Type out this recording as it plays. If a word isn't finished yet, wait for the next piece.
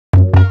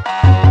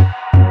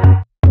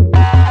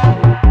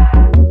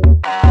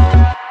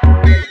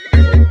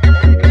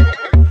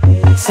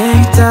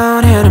Take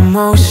down and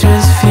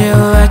emotions feel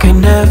like I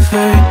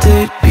never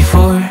did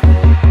before.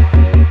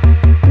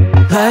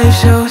 Live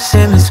shows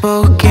and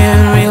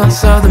unspoken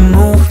reels of the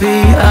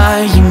movie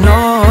I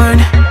ignored.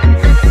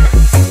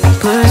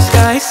 Blue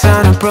skies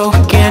on a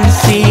broken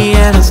sea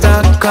and I'm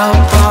stuck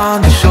up on